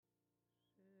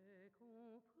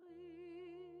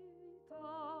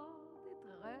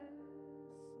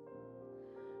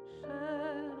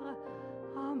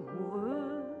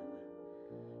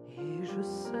je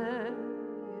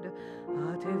cède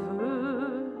à tes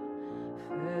vœux.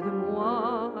 Fais de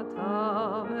moi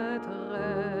ta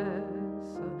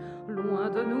maîtresse, loin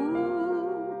de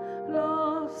nous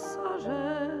la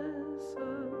sagesse,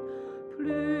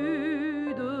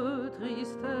 plus de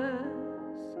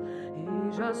tristesse,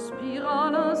 et j'aspire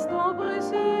à l'instant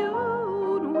précis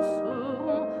où nous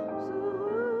serons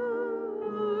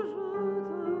heureux.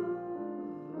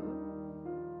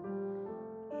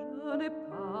 Je n'ai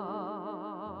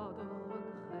pas de regrets.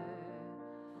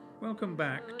 Welcome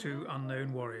back to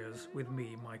Unknown Warriors with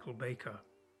me, Michael Baker.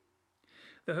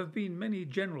 There have been many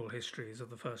general histories of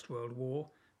the First World War,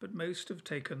 but most have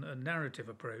taken a narrative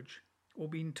approach or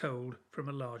been told from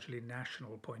a largely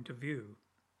national point of view.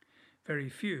 Very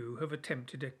few have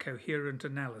attempted a coherent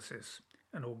analysis,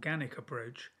 an organic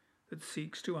approach that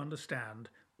seeks to understand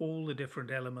all the different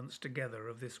elements together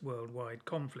of this worldwide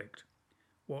conflict,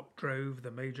 what drove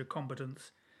the major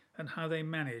combatants, and how they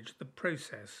managed the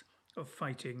process of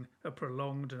fighting a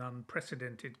prolonged and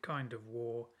unprecedented kind of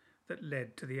war that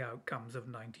led to the outcomes of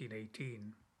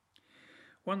 1918.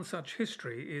 One such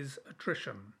history is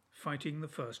Attrition, Fighting the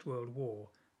First World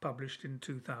War, published in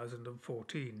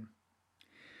 2014.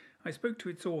 I spoke to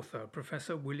its author,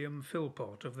 Professor William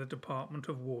Philpott of the Department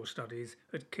of War Studies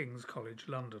at King's College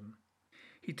London.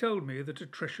 He told me that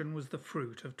Attrition was the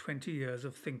fruit of 20 years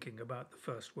of thinking about the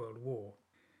First World War.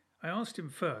 I asked him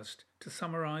first to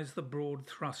summarise the broad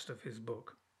thrust of his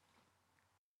book.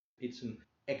 It's an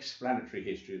explanatory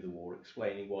history of the war,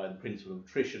 explaining why the principle of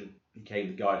attrition became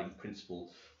the guiding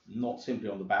principle, not simply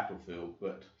on the battlefield,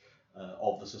 but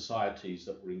of the societies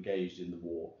that were engaged in the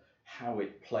war, how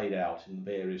it played out in the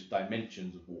various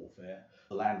dimensions of warfare.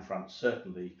 The land fronts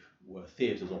certainly were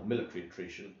theatres of military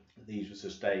attrition. These were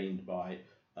sustained by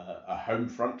a home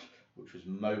front, which was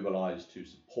mobilised to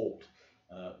support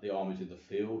the armies in the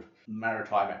field.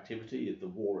 Maritime activity, the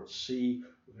war at sea,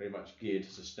 was very much geared to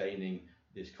sustaining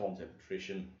this concept of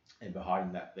attrition, and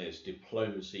behind that there's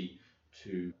diplomacy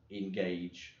to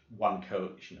engage one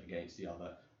coalition against the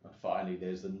other, and finally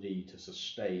there's the need to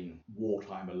sustain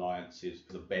wartime alliances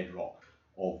as a bedrock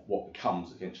of what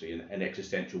becomes essentially an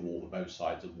existential war for both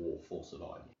sides of war for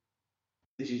survival.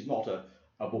 This is not a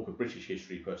book of British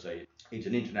history per se, it's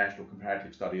an international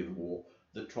comparative study of the war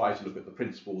that tries to look at the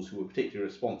principals who were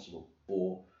particularly responsible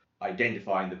for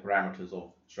identifying the parameters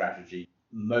of strategy,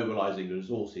 mobilising the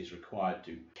resources required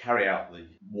to carry out the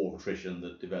war of attrition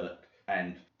that developed,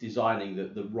 and designing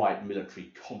the right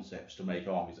military concepts to make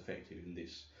armies effective in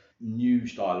this new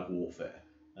style of warfare.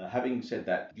 Having said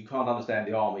that, you can't understand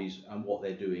the armies and what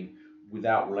they're doing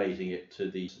without relating it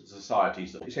to the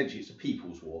societies that essentially it's a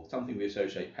people's war, something we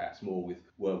associate perhaps more with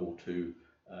World War II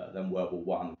than World War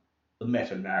One. The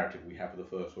meta-narrative we have of the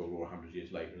First World War 100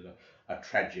 years later is a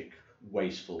tragic,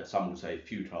 wasteful, some would say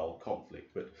futile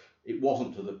conflict, but it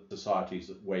wasn't to the societies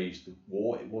that waged the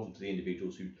war, it wasn't to the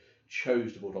individuals who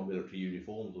chose to put on military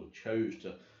uniforms or chose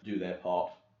to do their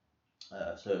part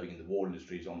serving in the war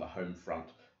industries on the home front.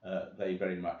 They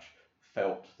very much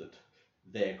felt that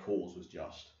their cause was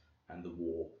just and the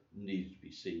war needed to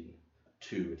be seen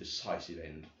to a decisive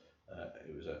end.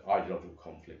 It was an ideological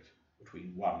conflict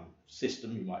between one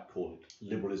system, you might call it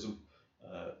liberalism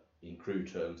in crude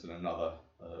terms, and another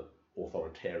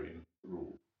authoritarian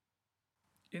rule.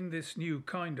 In this new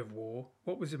kind of war,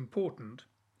 what was important,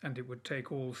 and it would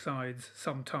take all sides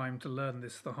some time to learn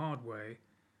this the hard way,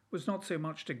 was not so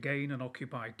much to gain and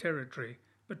occupy territory,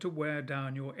 but to wear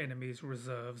down your enemy's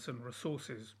reserves and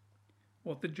resources,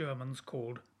 what the Germans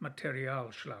called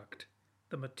Materialschlacht,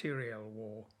 the material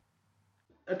war.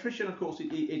 Attrition, of course,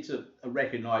 it's a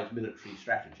recognised military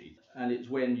strategy, and it's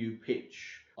when you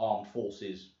pitch armed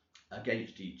forces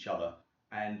against each other,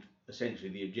 and essentially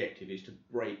the objective is to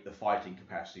break the fighting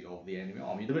capacity of the enemy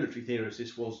army. The military theorists,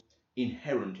 this was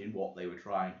inherent in what they were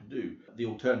trying to do. The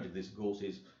alternative to this, of course,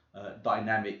 is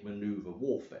dynamic manoeuvre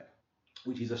warfare,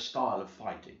 which is a style of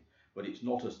fighting, but it's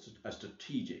not a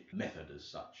strategic method as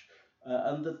such.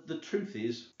 And the truth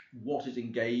is, what is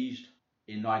engaged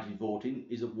in 1914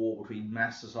 is a war between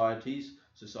mass societies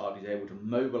able to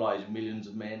mobilise millions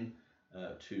of men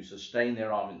to sustain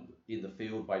their army in the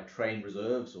field by trained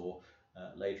reserves or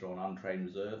later on untrained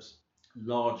reserves,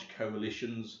 large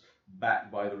coalitions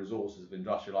backed by the resources of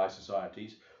industrialised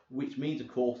societies, which means, of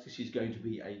course, this is going to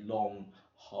be a long,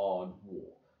 hard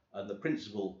war. And the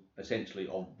principle, essentially,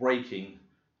 of breaking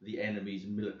the enemy's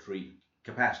military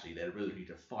capacity, their ability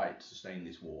to fight, sustain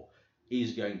this war,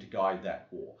 is going to guide that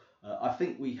war. I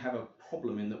think we have a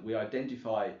problem in that we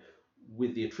identify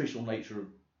with the attritional nature of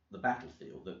the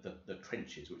battlefield, the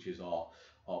trenches, which is our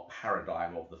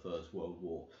paradigm of the First World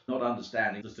War, not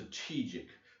understanding the strategic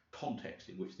context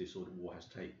in which this sort of war has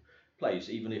taken place.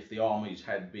 Even if the armies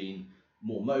had been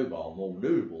more mobile, more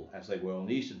manoeuvrable as they were on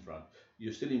the Eastern Front,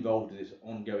 you're still involved in this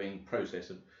ongoing process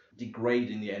of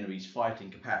degrading the enemy's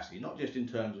fighting capacity, not just in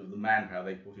terms of the manpower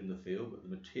they put in the field, but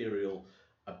the material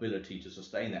ability to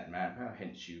sustain that manpower.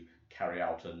 Hence, you carry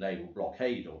out a naval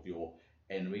blockade of your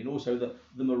enemy, and also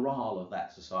the morale of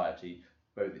that society,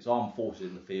 both its armed forces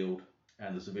in the field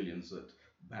and the civilians that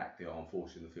back the armed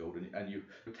forces in the field. And you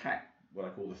attack what I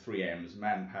call the three M's: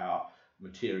 manpower,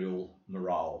 material,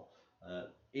 morale,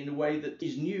 in a way that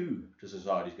is new to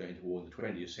societies going to war in the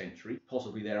 20th century.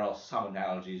 Possibly there are some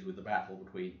analogies with the battle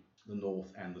between the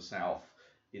North and the South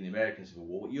in the American Civil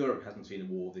War. Europe hasn't seen a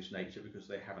war of this nature because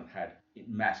they haven't had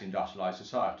mass industrialised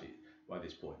society by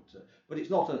this point. But it's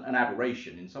not an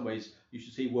aberration. In some ways, you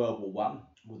should see World War I,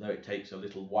 although it takes a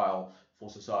little while for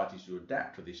societies to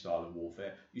adapt to this style of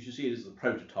warfare, you should see it as the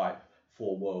prototype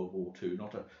for World War II,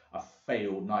 not a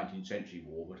failed 19th century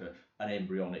war, but an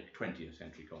embryonic 20th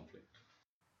century conflict.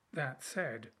 That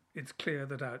said, it's clear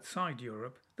that outside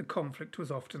Europe, the conflict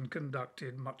was often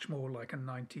conducted much more like a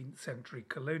 19th century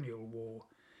colonial war,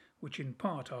 which in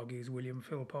part, argues William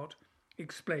Philpott,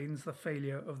 explains the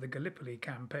failure of the Gallipoli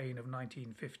campaign of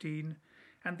 1915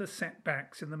 and the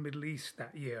setbacks in the Middle East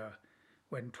that year,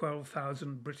 when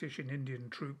 12,000 British and Indian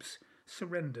troops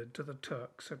surrendered to the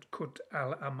Turks at Kut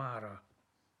al-Amara.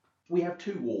 We have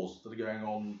two wars that are going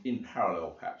on in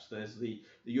parallel, perhaps. There's the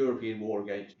European war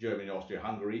against Germany and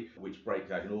Austria-Hungary, which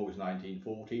breaks out in August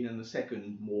 1914, and the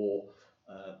second more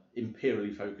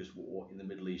imperially focused war in the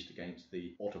Middle East against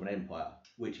the Ottoman Empire,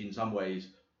 which in some ways,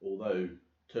 although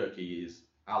Turkey is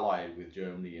allied with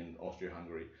Germany and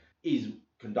Austria-Hungary, is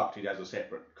conducted as a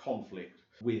separate conflict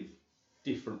with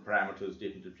different parameters,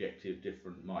 different objectives,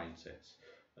 different mindsets.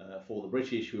 For the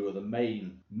British, who are the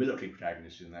main military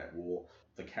protagonists in that war,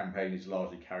 the campaign is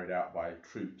largely carried out by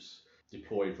troops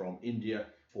deployed from India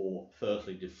for,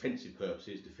 firstly, defensive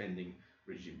purposes, defending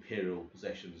British imperial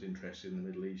possessions, interests in the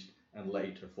Middle East, and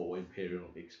later for imperial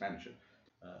expansion.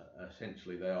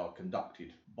 Essentially, they are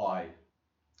conducted by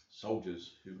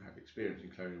soldiers who have experience in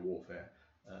colonial warfare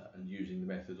and using the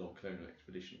methods of colonial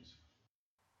expeditions.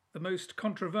 The most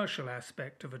controversial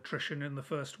aspect of attrition in the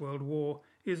First World War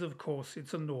is, of course,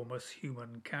 its enormous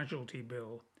human casualty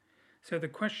bill. So the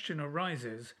question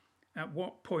arises, at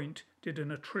what point did an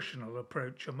attritional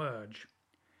approach emerge?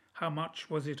 How much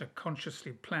was it a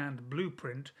consciously planned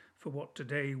blueprint for what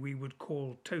today we would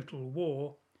call total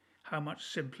war? How much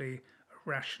simply a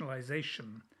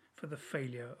rationalisation for the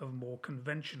failure of more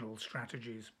conventional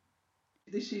strategies?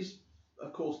 This is,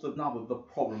 of course, the nub of the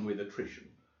problem with attrition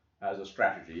as a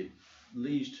strategy. It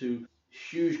leads to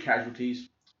huge casualties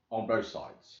on both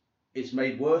sides. It's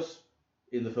made worse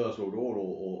in the First World War,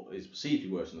 or is perceived to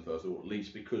be worse in the First World War, at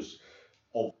least because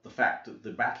of the fact that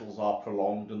the battles are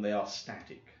prolonged and they are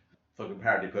static. For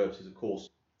comparative purposes, of course,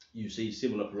 you see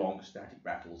similar prolonged static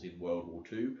battles in World War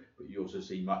II, but you also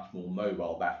see much more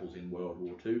mobile battles in World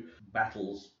War II.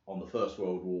 Battles on the First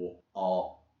World War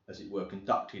are, as it were,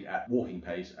 conducted at walking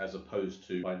pace, as opposed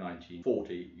to by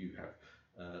 1940 you have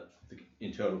the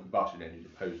internal combustion engine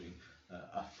opposing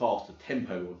a faster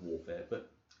tempo of warfare,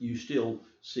 but you still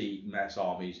see mass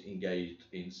armies engaged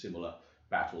in similar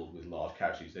battles with large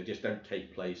casualties. They just don't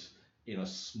take place in a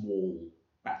small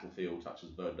battlefield such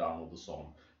as Verdun or the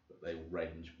Somme, but they will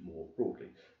range more broadly.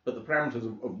 But the parameters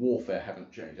of warfare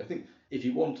haven't changed. I think if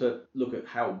you want to look at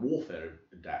how warfare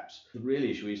adapts, the real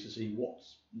issue is to see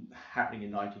what's happening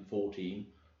in 1914,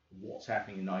 what's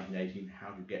happening in 1918,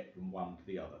 how do you get from one to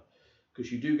the other.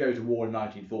 Because you do go to war in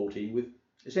 1914 with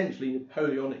essentially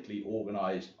Napoleonically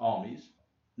organised armies,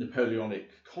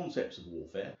 Napoleonic concepts of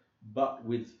warfare, but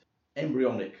with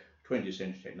embryonic 20th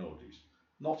century technologies.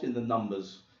 Not in the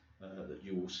numbers that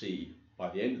you will see by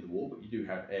the end of the war, but you do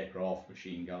have aircraft,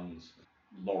 machine guns,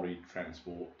 lorry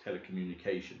transport,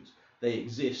 telecommunications. They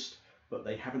exist, but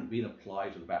they haven't been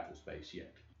applied to the battle space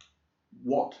yet.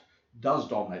 What does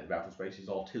dominate the battle space is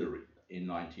artillery in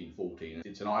 1914.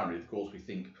 It's an irony, of course, we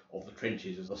think of the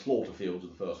trenches as the slaughter fields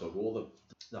of the First World War.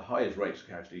 The highest rates of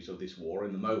casualties of this war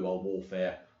in the mobile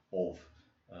warfare of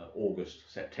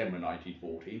August-September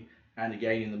 1914, and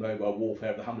again in the mobile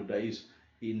warfare of the 100 Days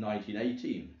in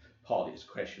 1918. Partly it's a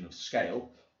question of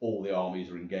scale, all the armies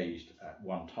are engaged at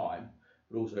one time,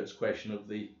 but also it's a question of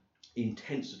the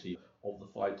intensity of the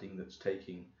fighting that's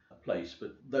taking place.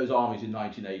 But those armies in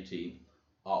 1918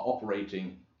 are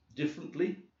operating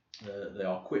differently, they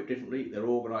are equipped differently, they're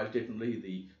organised differently,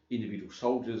 the individual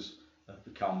soldiers have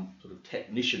become sort of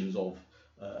technicians of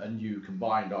a new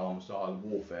combined arms style of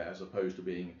warfare, as opposed to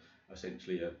being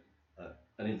essentially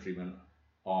an infantryman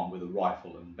armed with a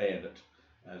rifle and bayonet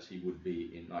as he would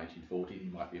be in 1940. He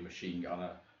might be a machine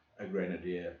gunner, a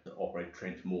grenadier, operate a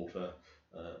trench mortar,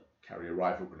 carry a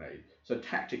rifle grenade. So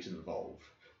tactics have evolved,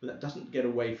 but that doesn't get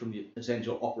away from the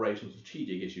essential operational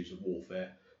strategic issues of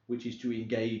warfare, which is to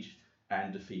engage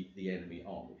and defeat the enemy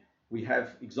army. We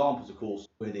have examples, of course,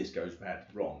 where this goes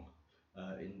badly wrong.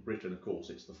 In Britain, of course,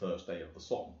 it's the first day of the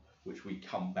Somme, which we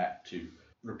come back to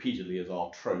repeatedly as our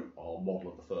trope, our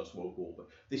model of the First World War. But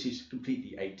this is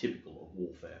completely atypical of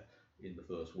warfare in the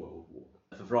First World War.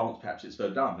 For France, perhaps it's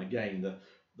Verdun, again,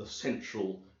 the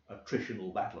central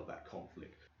attritional battle of that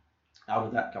conflict. Out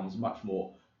of that comes a much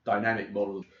more dynamic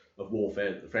model of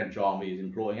warfare that the French army is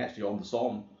employing actually on the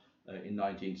Somme in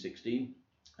 1916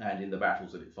 and in the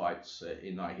battles that it fights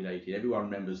in 1918. Everyone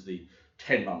remembers the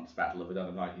 10-month Battle of Verdun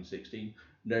of 1916.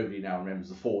 Nobody now remembers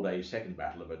the 4-day Second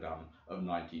Battle of Verdun of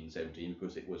 1917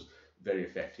 because it was very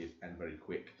effective and very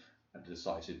quick and a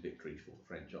decisive victory for the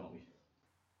French army.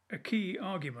 A key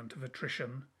argument of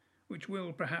attrition, which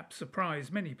will perhaps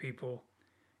surprise many people,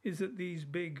 is that these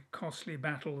big, costly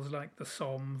battles like the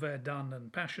Somme, Verdun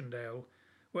and Passchendaele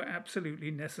were absolutely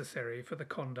necessary for the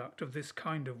conduct of this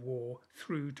kind of war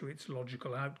through to its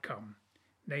logical outcome,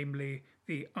 namely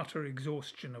the utter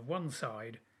exhaustion of one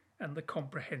side and the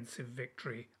comprehensive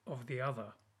victory of the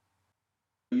other.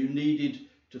 You needed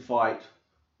to fight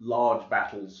large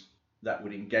battles that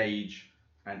would engage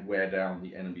and wear down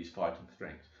the enemy's fighting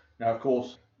strength. Now, of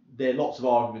course, there are lots of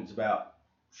arguments about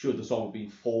should the Somme have been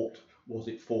fought, was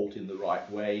it fought in the right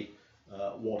way,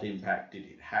 what impact did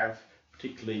it have,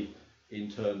 particularly in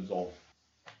terms of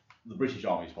the British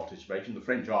Army's participation. The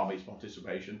French Army's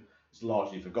participation is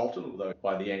largely forgotten, although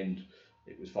by the end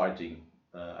it was fighting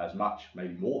as much,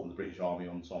 maybe more than the British Army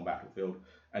on the Somme battlefield,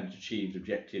 and it achieved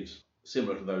objectives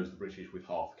similar to those of the British with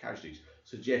half the casualties,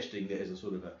 suggesting there's a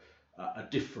sort of a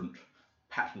different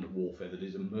pattern of warfare that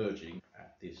is emerging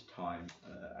at this time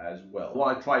as well.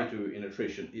 What I try to do in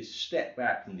attrition is step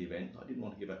back from the event. I didn't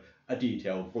want to give a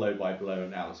detailed blow-by-blow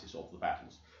analysis of the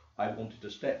battles. I wanted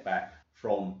to step back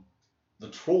from the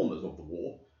traumas of the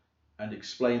war and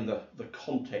explain the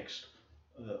context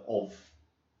of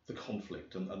the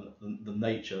conflict and the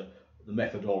nature, the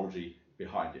methodology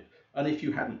behind it. And if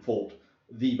you hadn't fought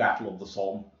the Battle of the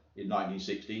Somme in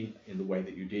 1916 in the way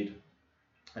that you did,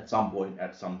 at some point,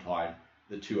 at some time,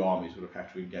 the two armies would have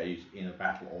had to engage in a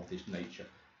battle of this nature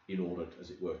in order, as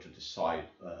it were, to decide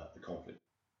the conflict.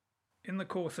 In the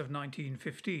course of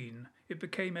 1915, it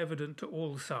became evident to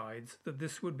all sides that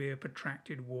this would be a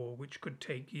protracted war which could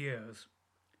take years.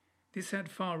 This had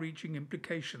far-reaching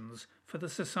implications for the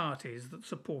societies that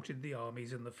supported the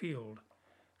armies in the field,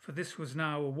 for this was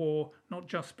now a war not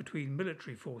just between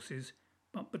military forces,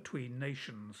 but between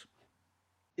nations.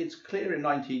 It's clear in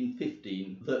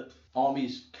 1915 that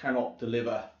armies cannot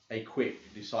deliver a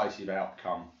quick, decisive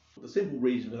outcome. The simple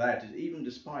reason for that is even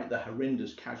despite the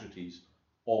horrendous casualties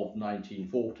of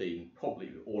 1914,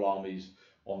 probably all armies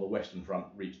on the Western Front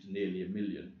reached nearly 1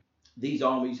 million. These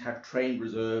armies have trained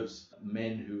reserves,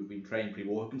 men who have been trained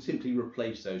pre-war, who can simply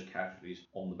replace those casualties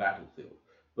on the battlefield.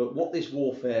 But what this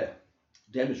warfare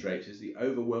demonstrates is the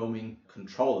overwhelming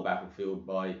control of the battlefield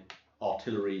by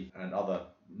artillery and other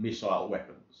missile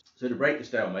weapons. So to break the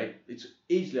stalemate, it's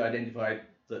easily identified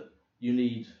that you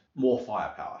need more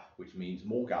firepower, which means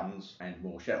more guns and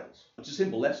more shells. It's a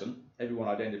simple lesson. Everyone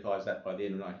identifies that by the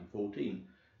end of 1914.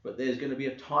 But there's going to be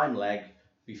a time lag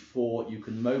before you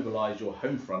can mobilise your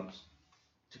home fronts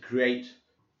to create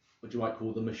what you might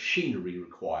call the machinery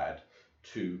required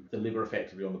to deliver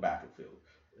effectively on the battlefield.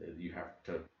 You have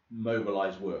to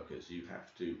mobilise workers, you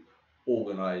have to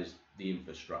organise the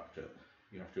infrastructure,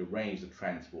 you have to arrange the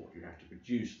transport, you have to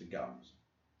produce the guns,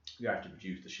 you have to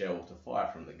produce the shells to fire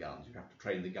from the guns, you have to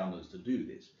train the gunners to do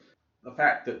this. The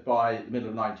fact that by the middle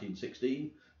of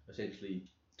 1916, essentially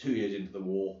 2 years into the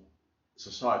war,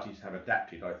 societies have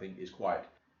adapted, I think, is quite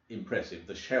impressive.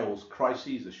 The shells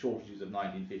crises, the shortages of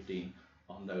 1915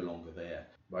 are no longer there.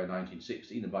 By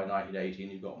 1916 and by 1918,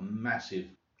 you've got massive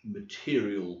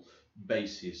material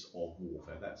basis of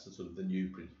warfare. That's the sort of the new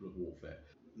principle of warfare.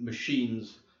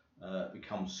 Machines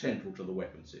become central to the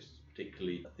weapon systems,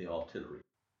 particularly the artillery.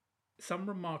 Some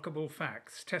remarkable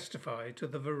facts testify to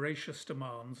the voracious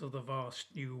demands of the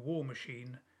vast new war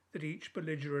machine that each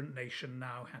belligerent nation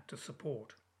now had to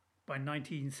support. By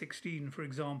 1916, for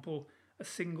example, a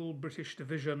single British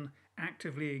division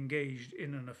actively engaged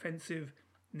in an offensive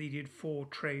needed 4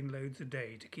 trainloads a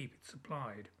day to keep it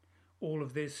supplied. All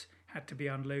of this had to be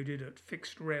unloaded at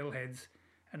fixed railheads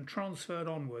and transferred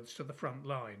onwards to the front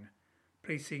line,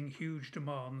 placing huge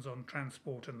demands on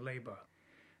transport and labour.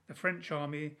 The French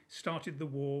army started the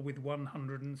war with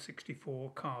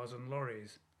 164 cars and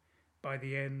lorries. By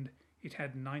the end, it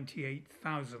had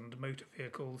 98,000 motor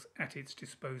vehicles at its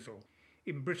disposal.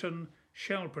 In Britain,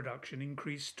 shell production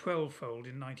increased 12-fold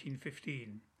in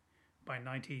 1915. By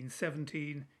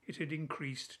 1917, it had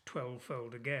increased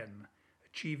 12-fold again,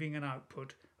 achieving an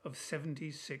output of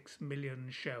 76 million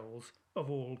shells of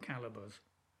all calibers.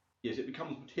 Yes, it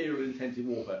becomes material-intensive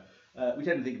warfare. We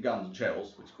tend to think of guns and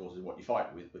shells, which of course is what you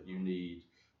fight with, but you need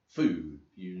food,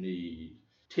 you need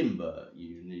timber,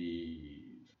 you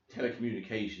need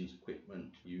telecommunications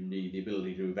equipment, you need the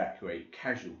ability to evacuate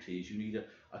casualties, you need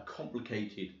a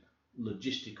complicated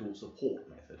logistical support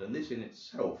method, and this in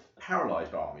itself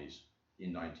paralysed armies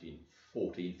in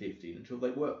 1914-15 until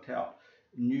they worked out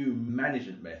new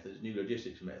management methods, new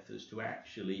logistics methods to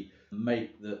actually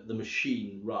make the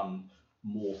machine run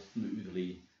more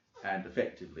smoothly and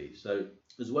effectively. So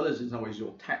as well as in some ways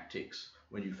your tactics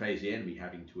when you face the enemy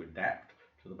having to adapt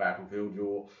to the battlefield,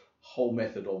 your whole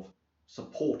method of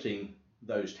supporting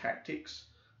those tactics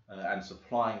and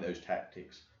supplying those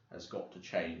tactics has got to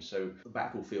change. So the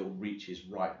battlefield reaches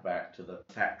right back to the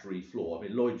factory floor. I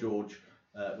mean, Lloyd George,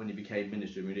 when he became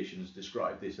Minister of Munitions,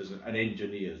 described this as an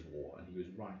engineer's war, and he was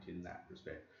right in that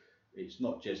respect. It's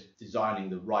not just designing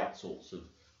the right sorts of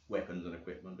weapons and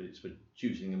equipment, but it's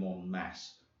producing them en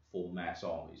masse for mass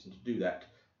armies. And to do that,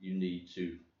 you need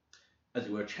to, as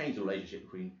it were, change the relationship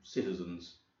between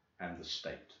citizens and the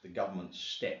state. The government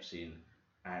steps in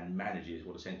and manages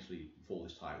what essentially before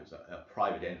this time is a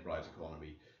private enterprise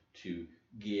economy to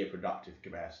gear productive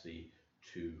capacity,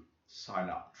 to sign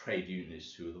up trade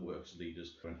unionists who are the workers'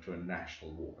 leaders to a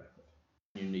national war effort.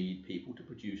 You need people to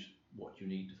produce what you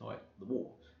need to fight the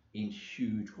war in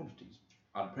huge quantities,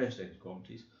 unprecedented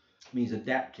quantities. It means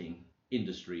adapting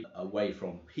industry away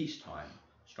from peacetime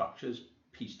structures,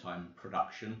 peacetime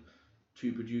production,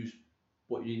 to produce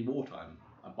what you need in wartime.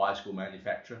 A bicycle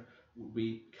manufacturer would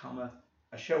become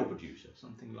a shell producer,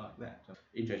 something like that.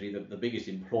 Interestingly, the biggest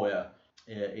employer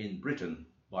in Britain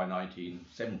by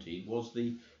 1917 was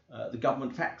the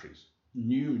government factories,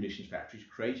 new munitions factories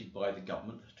created by the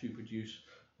government to produce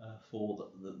for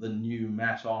the new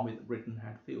mass army that Britain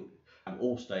had fielded. And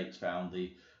all states found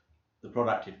the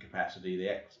productive capacity,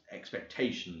 the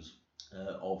expectations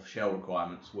of shell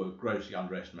requirements were grossly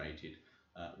underestimated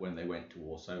when they went to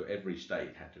war. So every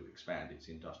state had to expand its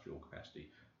industrial capacity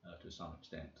to some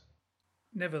extent.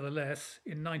 Nevertheless,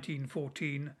 in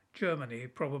 1914, Germany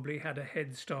probably had a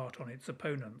head start on its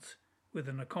opponents, with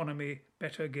an economy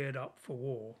better geared up for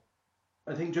war.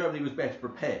 I think Germany was better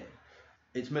prepared.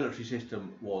 Its military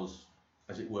system was,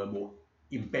 as it were, more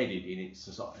embedded in its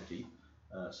society.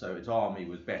 So its army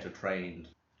was better trained,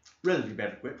 relatively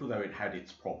better equipped, although it had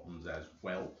its problems as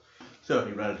well.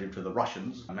 Certainly relative to the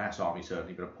Russians, a mass army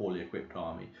certainly, but a poorly equipped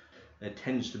army. There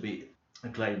tends to be a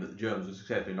claim that the Germans were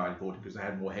successful in 1940 because they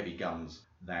had more heavy guns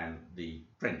than the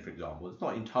French, for example. It's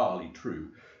not entirely true.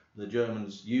 The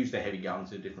Germans used their heavy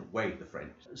guns in a different way to the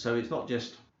French. So it's not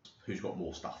just who's got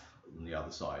more stuff than the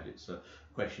other side. It's a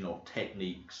question of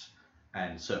techniques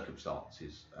and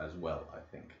circumstances as well, I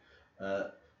think.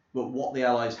 But what the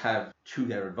Allies have to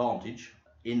their advantage,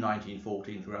 in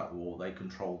 1914 throughout the war, they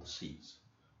control the seas.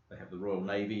 They have the Royal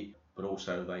Navy, but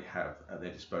also they have at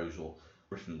their disposal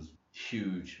Britain's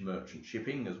huge merchant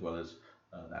shipping, as well as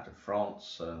that of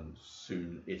France and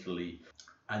soon Italy.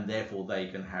 And therefore they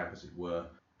can have, as it were,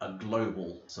 a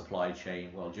global supply chain,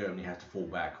 while Germany has to fall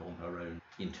back on her own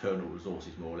internal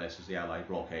resources, more or less, as the Allied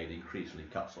blockade increasingly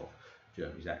cuts off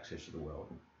Germany's access to the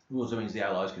world. It also means the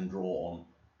Allies can draw on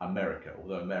America,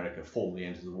 although America formally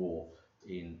enters the war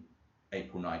in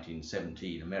April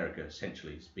 1917. America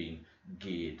essentially has been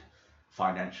geared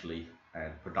financially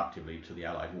and productively to the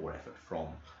Allied war effort from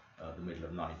the middle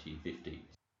of 1915.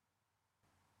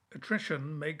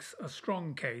 Attrition makes a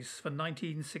strong case for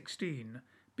 1916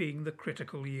 being the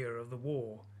critical year of the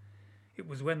war. It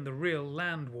was when the real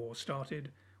land war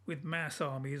started, with mass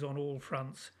armies on all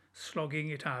fronts slogging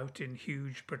it out in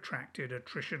huge protracted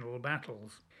attritional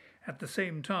battles. At the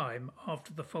same time,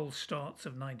 after the false starts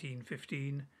of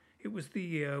 1915, it was the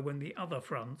year when the other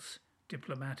fronts,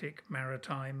 diplomatic,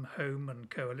 maritime, home and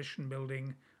coalition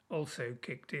building, also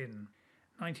kicked in.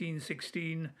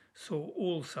 1916 saw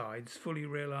all sides fully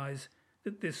realise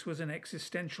that this was an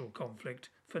existential conflict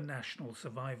for national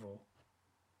survival.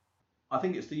 I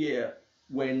think it's the year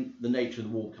when the nature of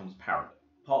the war becomes apparent,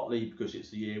 partly because it's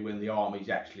the year when the armies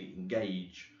actually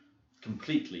engage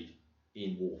completely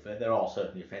in warfare. There are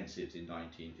certainly offensives in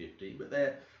 1915, but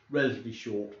they're relatively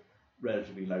short,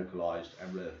 relatively localised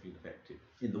and relatively effective.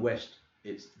 In the west,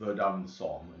 it's Verdun and the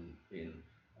Somme, and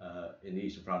in the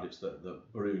Eastern Front, it's the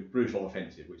Bruchsal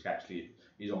offensive, which actually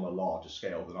is on a larger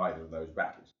scale than either of those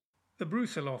battles. The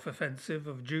Brusilov offensive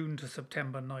of June to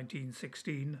September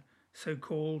 1916, so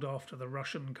called after the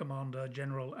Russian commander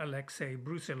General Alexei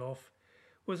Brusilov,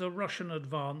 was a Russian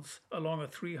advance along a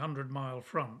 300-mile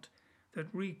front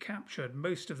that recaptured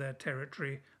most of their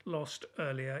territory lost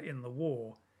earlier in the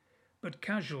war. But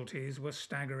casualties were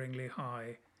staggeringly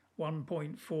high: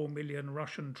 1.4 million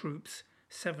Russian troops,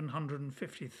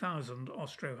 750,000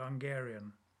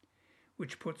 Austro-Hungarian,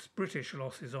 which puts British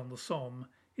losses on the Somme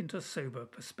into sober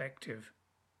perspective.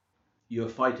 You're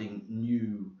fighting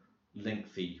new,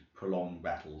 lengthy, prolonged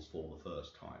battles for the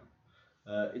first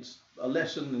time. It's a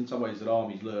lesson in some ways that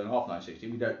armies learn after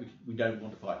 1916. We don't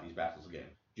want to fight these battles again.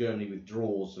 Germany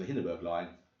withdraws to the Hindenburg Line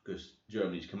because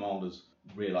Germany's commanders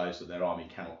realise that their army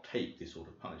cannot take this sort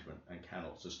of punishment and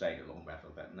cannot sustain a long battle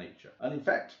of that nature. And in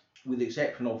fact, with the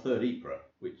exception of Third Ypres,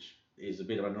 which is a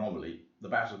bit of an anomaly, the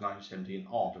battles of 1917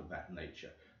 aren't of that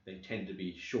nature. They tend to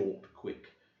be short, quick,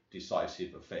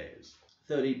 decisive affairs.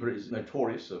 Third Ypres is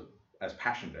notorious as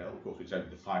Passchendaele. Of course, it's only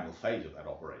the final phase of that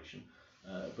operation.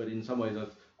 But in some ways,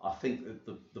 I think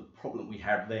that the problem we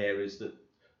have there is that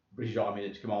British Army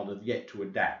and its commander have yet to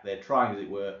adapt. They're trying, as it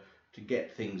were, to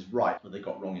get things right that they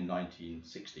got wrong in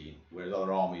 1916, whereas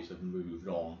other armies have moved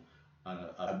on and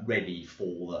are ready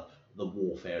for the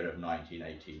warfare of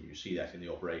 1918. You see that in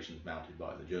the operations mounted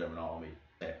by the German army,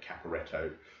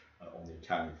 Caporetto on the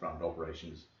Italian front,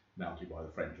 operations mounted by the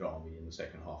French army in the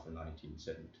second half of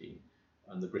 1917.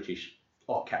 And the British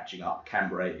are catching up.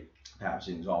 Cambrai, perhaps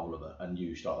an example of a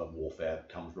new style of warfare that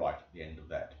comes right at the end of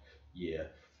that year.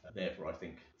 Therefore, I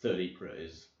think Third Ypres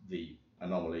is the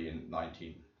anomaly in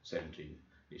 1917.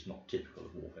 It's not typical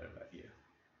of warfare of that year.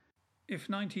 If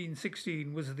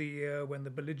 1916 was the year when the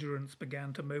belligerents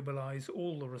began to mobilise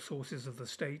all the resources of the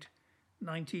state,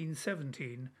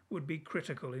 1917 would be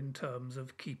critical in terms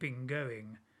of keeping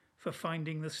going, for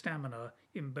finding the stamina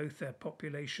in both their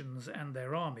populations and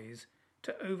their armies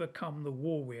to overcome the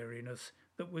war weariness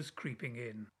that was creeping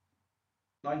in.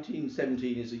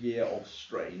 1917 is a year of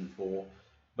strain for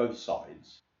both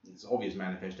sides. Its obvious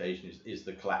manifestation is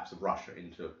the collapse of Russia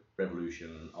into revolution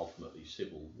and ultimately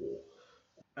civil war.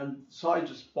 And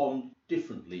sides respond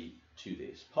differently to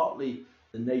this. Partly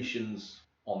the nations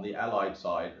on the Allied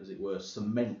side, as it were,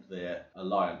 cement their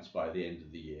alliance by the end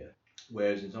of the year,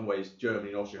 whereas in some ways Germany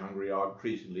and Austria-Hungary are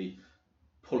increasingly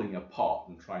pulling apart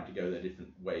and trying to go their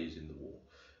different ways in the war.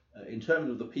 In terms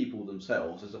of the people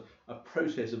themselves, there's a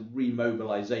process of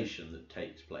remobilisation that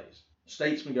takes place.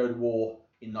 Statesmen go to war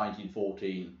in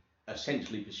 1914,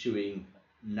 essentially pursuing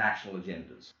national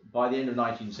agendas. By the end of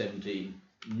 1917,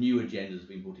 new agendas have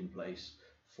been put in place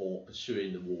for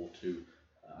pursuing the war to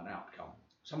an outcome.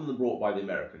 Some of them brought by the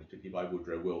Americans, particularly by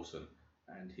Woodrow Wilson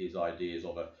and his ideas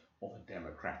of a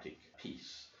democratic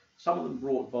peace. Some of them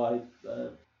brought by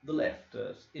the left,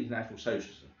 international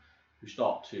socialism, who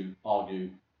start to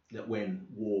argue that when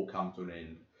war comes to an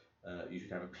end, you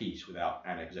should have a peace without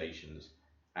annexations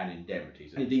and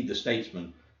indemnities. And indeed, the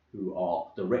statesmen who are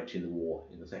directing the war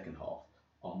in the second half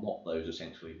are not those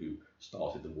essentially who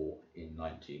started the war in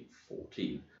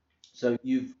 1914. So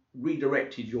you've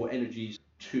redirected your energies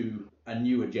to a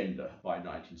new agenda by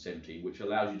 1917, which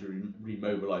allows you to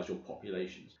remobilise your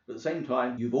populations. But at the same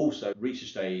time, you've also reached a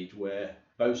stage where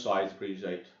both sides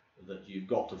appreciate that you've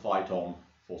got to fight on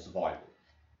for survival.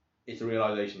 It's a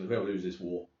realisation that whoever loses this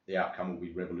war, the outcome will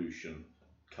be revolution,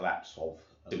 collapse of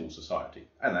civil society.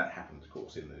 And that happens, of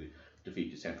course, in the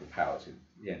defeated Central Powers in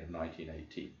the end of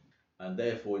 1918. And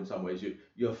therefore, in some ways,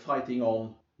 you're fighting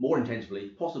on more intensively,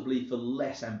 possibly for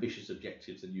less ambitious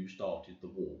objectives than you started the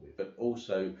war with. But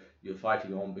also, you're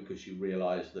fighting on because you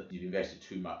realise that you've invested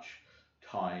too much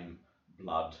time,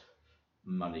 blood,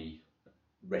 money,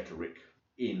 rhetoric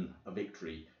in a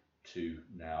victory to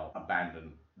now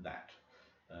abandon that.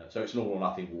 So it's an all or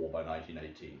nothing war by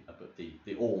 1918, but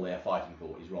the all they're fighting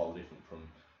for is rather different from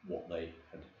what they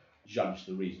had judged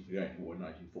the reason for going to war in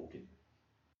 1914.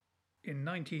 In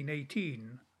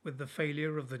 1918, with the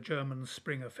failure of the German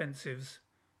spring offensives,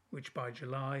 which by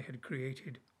July had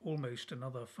created almost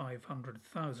another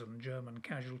 500,000 German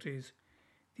casualties,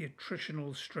 the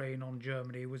attritional strain on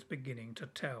Germany was beginning to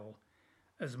tell,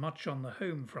 as much on the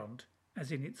home front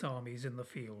as in its armies in the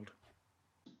field.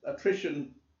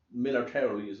 Attrition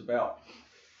militarily is about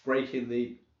breaking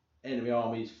the enemy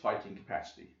army's fighting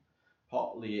capacity.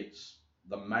 Partly it's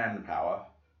the manpower,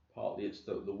 partly it's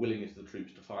the willingness of the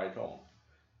troops to fight on.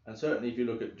 And certainly if you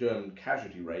look at German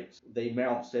casualty rates, they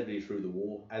mount steadily through the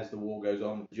war. As the war goes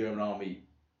on, the German army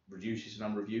reduces the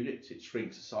number of units, it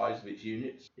shrinks the size of its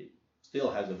units. It still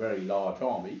has a very large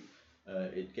army,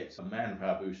 It gets a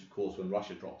manpower boost, of course, when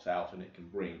Russia drops out, and it can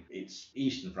bring its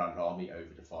Eastern Front army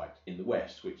over to fight in the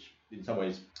West, which in some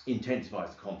ways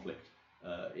intensifies the conflict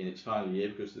in its final year,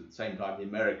 because at the same time the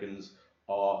Americans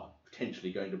are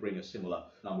potentially going to bring a similar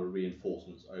number of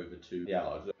reinforcements over to the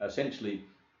Allies. Essentially,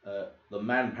 the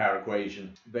manpower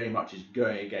equation very much is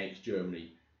going against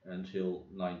Germany until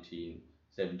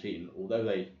 1917, although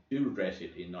they do address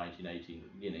it in 1918 at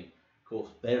the beginning. Of course,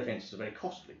 their offences are very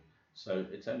costly, so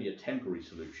it's only a temporary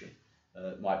solution.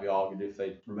 It might be argued if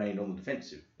they remained on the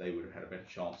defensive, they would have had a better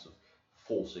chance of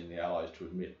forcing the Allies to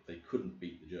admit they couldn't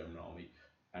beat the German army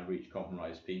and reach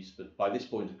compromise peace. But by this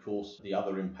point, of course, the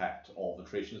other impact of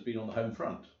attrition has been on the home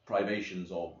front. Privations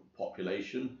of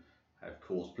population have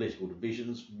caused political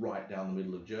divisions right down the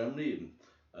middle of Germany, and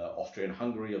Austria and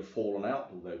Hungary have fallen out,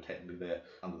 although technically they're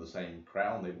under the same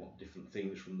crown. They want different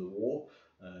things from the war.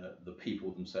 The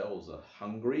people themselves are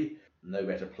hungry. No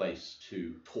better place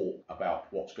to talk about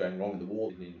what's going wrong in the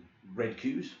war than in bread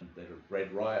queues. There are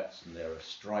bread riots and there are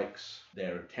strikes.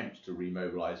 There are attempts to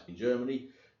remobilise in Germany,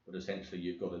 but essentially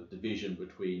you've got a division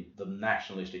between the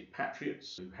nationalistic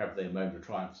patriots, who have their moment of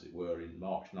triumph, as it were, in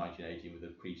March 1918 with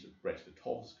the Peace of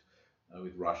Brest-Litovsk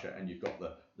with Russia, and you've got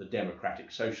the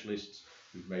democratic socialists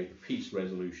who've made the peace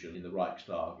resolution in the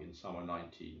Reichstag in summer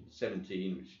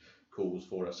 1917, which calls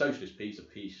for a socialist peace, a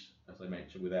peace, as I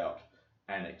mentioned, without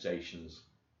annexations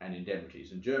and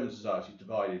indemnities. And German society is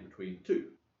divided between the two.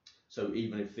 So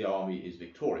even if the army is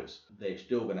victorious, they're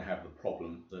still going to have the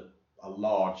problem that a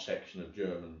large section of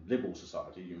German liberal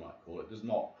society, you might call it, does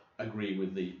not agree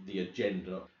with the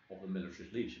agenda of the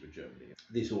militarist leadership of Germany.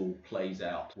 This all plays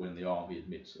out when the army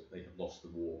admits that they have lost the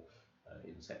war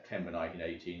in September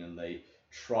 1918, and they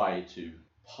try to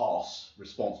pass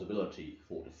responsibility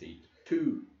for defeat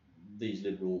to these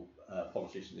liberal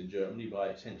politicians in Germany by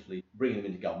essentially bringing them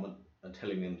into government and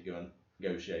telling them to go and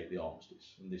negotiate the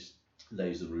armistice. And this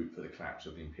lays the route for the collapse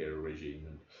of the imperial regime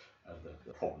and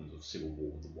the problems of civil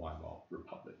war in the Weimar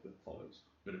Republic that follows.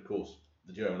 But of course,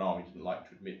 the German army didn't like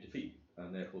to admit defeat,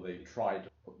 and therefore they tried to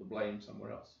put the blame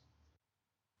somewhere else.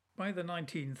 By the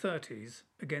 1930s,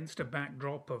 against a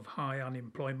backdrop of high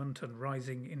unemployment and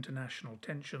rising international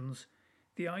tensions,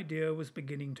 the idea was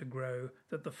beginning to grow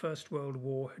that the First World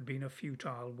War had been a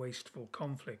futile, wasteful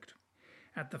conflict.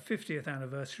 At the 50th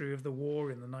anniversary of the war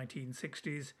in the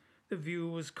 1960s, the view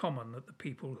was common that the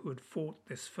people who had fought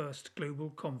this first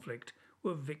global conflict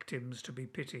were victims to be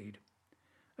pitied.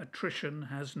 Attrition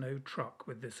has no truck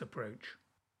with this approach.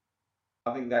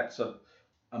 I think that's a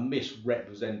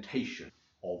misrepresentation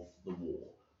of the war.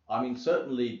 I mean,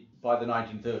 certainly by the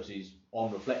 1930s,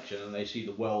 on reflection, and they see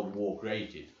the world war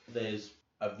created, there's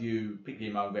a view,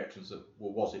 particularly among veterans, that,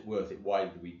 well, was it worth it? Why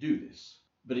did we do this?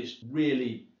 But it's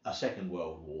really a Second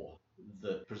World War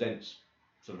that presents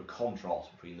sort of a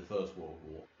contrast between the First World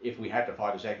War. If we had to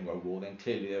fight a Second World War, then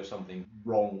clearly there was something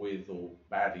wrong with or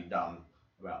badly done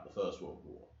about the First World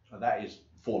War. And that is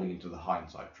falling into the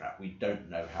hindsight trap. We don't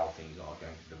know how things are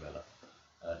going to develop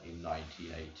in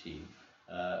 1918.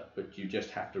 But you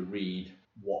just have to read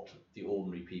what the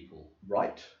ordinary people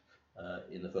write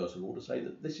in the First World War to say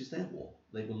that this is their war.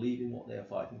 They believe in what they're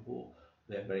fighting for.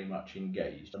 They're very much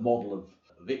engaged. The model of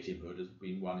victimhood has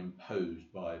been one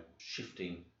imposed by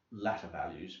shifting latter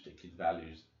values, particularly the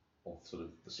values of sort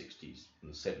of the 60s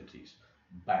and the 70s,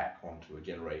 back onto a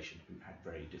generation who had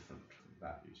very different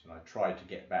values. And I tried to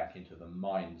get back into the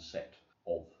mindset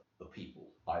of the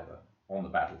people, either on the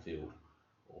battlefield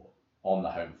or on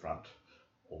the home front,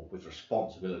 or with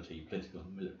responsibility, political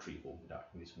and military, for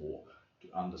conducting this war,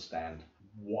 to understand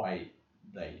why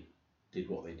they did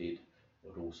what they did,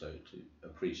 but also to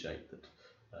appreciate that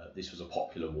this was a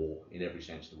popular war in every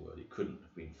sense of the word. It couldn't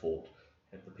have been fought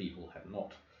if the people had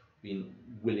not been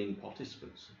willing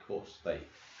participants. Of course, they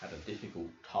had a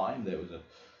difficult time. There was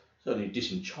certainly a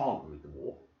disenchantment with the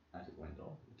war as it went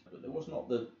on, but there was not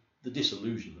the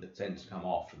disillusionment that tends to come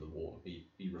after the war, be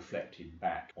reflected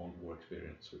back on war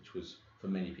experience, which was for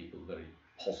many people a very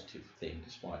positive thing,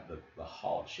 despite the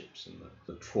hardships and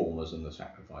the traumas and the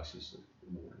sacrifices that the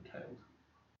war entailed.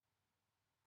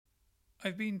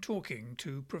 I've been talking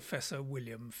to Professor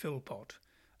William Philpott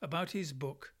about his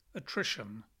book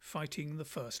Attrition, Fighting the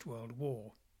First World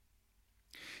War.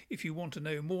 If you want to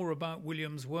know more about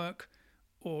William's work,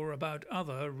 or about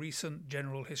other recent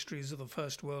general histories of the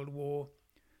First World War,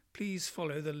 please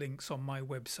follow the links on my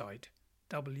website,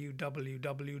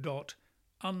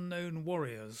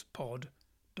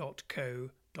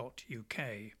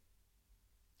 www.unknownwarriorspod.co.uk.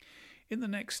 In the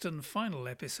next and final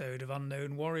episode of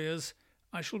Unknown Warriors,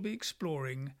 I shall be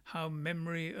exploring how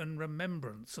memory and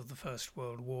remembrance of the First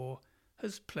World War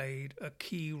has played a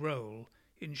key role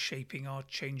in shaping our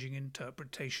changing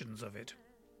interpretations of it.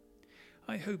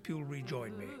 I hope you'll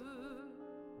rejoin me.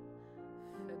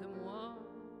 Fais de moi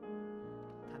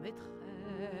ta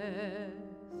maîtresse,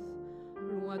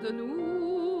 loin de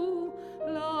nous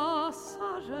la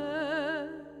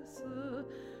sagesse,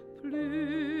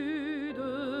 plus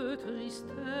de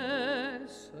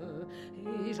tristesse,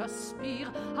 et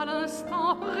j'aspire à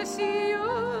l'instant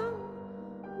précieux